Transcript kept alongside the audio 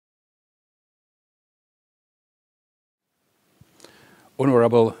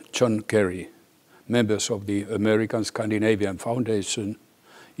Honorable John Kerry, members of the American Scandinavian Foundation,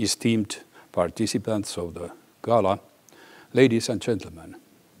 esteemed participants of the Gala, ladies and gentlemen,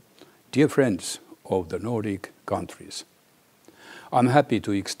 dear friends of the Nordic countries, I'm happy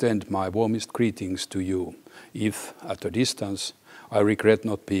to extend my warmest greetings to you, if at a distance I regret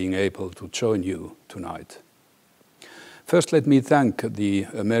not being able to join you tonight. First, let me thank the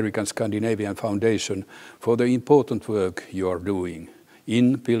American Scandinavian Foundation for the important work you are doing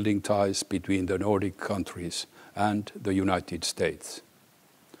in building ties between the Nordic countries and the United States.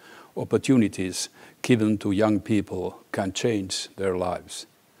 Opportunities given to young people can change their lives.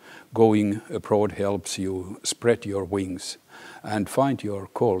 Going abroad helps you spread your wings and find your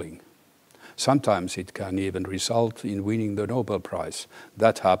calling. Sometimes it can even result in winning the Nobel Prize.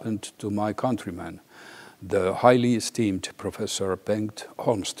 That happened to my countryman, the highly esteemed Professor Bengt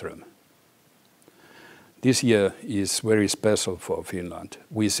Holmström. This year is very special for Finland.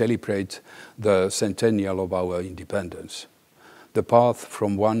 We celebrate the centennial of our independence. The path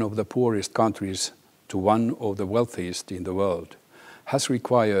from one of the poorest countries to one of the wealthiest in the world has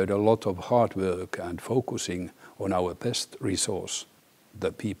required a lot of hard work and focusing on our best resource,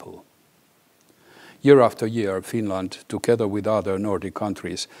 the people. Year after year, Finland, together with other Nordic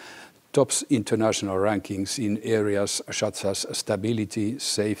countries, tops international rankings in areas such as stability,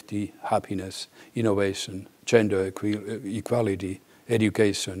 safety, happiness, innovation, gender equality,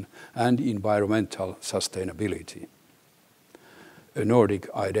 education, and environmental sustainability. A Nordic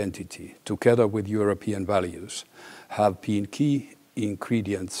identity, together with European values, have been key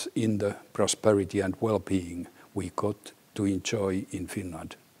ingredients in the prosperity and well-being we got to enjoy in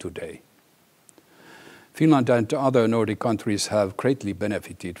Finland today. Finland and other Nordic countries have greatly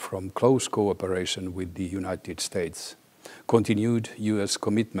benefited from close cooperation with the United States. Continued US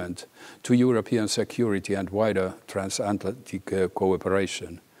commitment to European security and wider transatlantic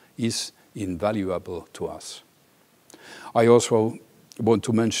cooperation is invaluable to us. I also want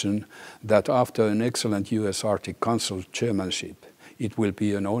to mention that after an excellent US Arctic Council chairmanship, it will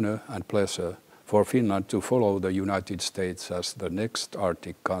be an honor and pleasure for Finland to follow the United States as the next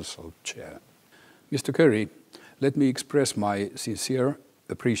Arctic Council chair. Mr. Kerry, let me express my sincere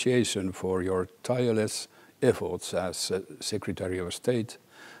appreciation for your tireless efforts as Secretary of State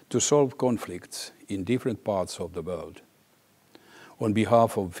to solve conflicts in different parts of the world. On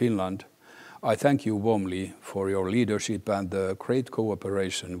behalf of Finland, I thank you warmly for your leadership and the great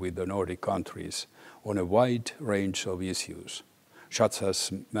cooperation with the Nordic countries on a wide range of issues, such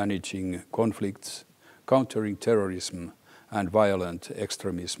as managing conflicts, countering terrorism and violent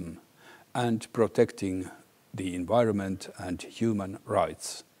extremism, and protecting the environment and human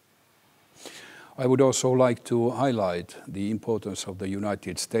rights. I would also like to highlight the importance of the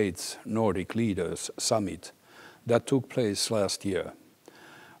United States Nordic Leaders Summit that took place last year.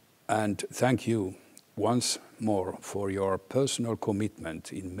 And thank you once more for your personal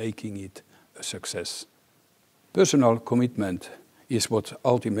commitment in making it a success. Personal commitment is what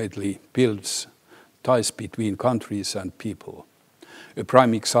ultimately builds ties between countries and people. A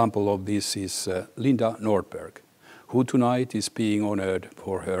prime example of this is Linda Nordberg, who tonight is being honored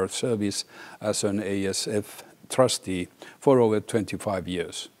for her service as an ASF trustee for over 25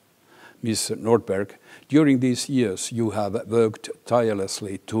 years. Ms. Nordberg, during these years you have worked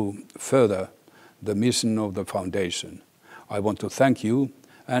tirelessly to further the mission of the Foundation. I want to thank you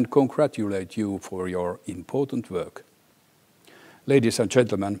and congratulate you for your important work. Ladies and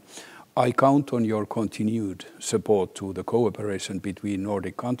gentlemen, I count on your continued support to the cooperation between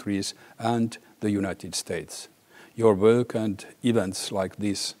Nordic countries and the United States. Your work and events like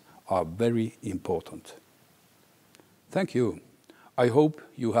this are very important. Thank you. I hope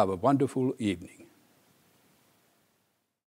you have a wonderful evening.